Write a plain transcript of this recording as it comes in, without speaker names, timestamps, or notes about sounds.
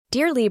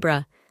Dear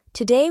Libra,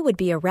 today would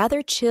be a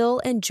rather chill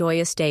and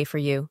joyous day for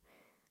you.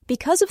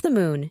 Because of the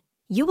moon,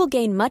 you will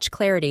gain much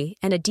clarity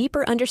and a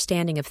deeper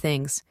understanding of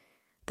things.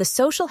 The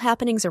social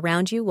happenings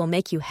around you will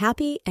make you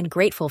happy and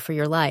grateful for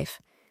your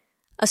life.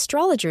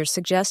 Astrologers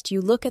suggest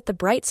you look at the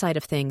bright side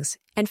of things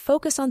and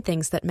focus on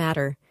things that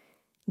matter.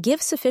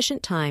 Give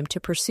sufficient time to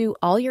pursue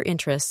all your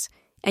interests,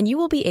 and you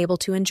will be able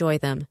to enjoy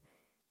them.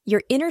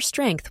 Your inner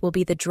strength will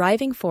be the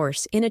driving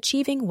force in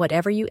achieving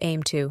whatever you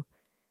aim to.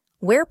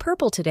 Wear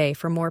purple today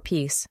for more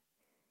peace.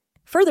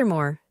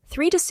 Furthermore,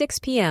 3 to 6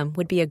 p.m.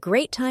 would be a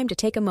great time to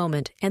take a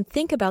moment and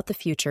think about the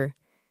future.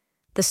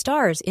 The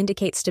stars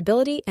indicate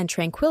stability and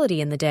tranquility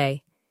in the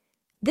day.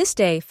 This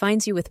day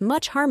finds you with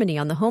much harmony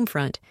on the home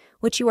front,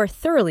 which you are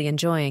thoroughly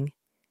enjoying.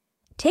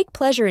 Take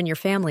pleasure in your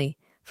family,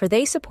 for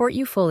they support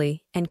you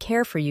fully and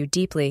care for you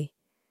deeply.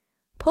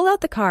 Pull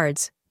out the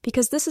cards,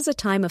 because this is a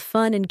time of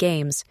fun and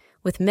games,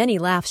 with many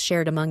laughs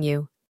shared among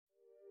you.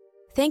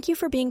 Thank you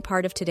for being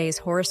part of today's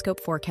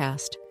horoscope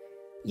forecast.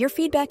 Your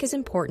feedback is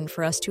important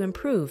for us to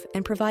improve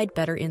and provide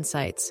better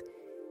insights.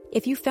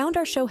 If you found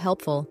our show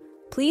helpful,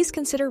 please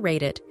consider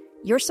rate it.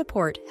 Your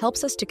support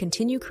helps us to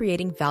continue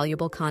creating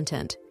valuable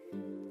content.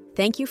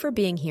 Thank you for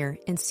being here,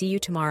 and see you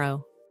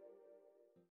tomorrow.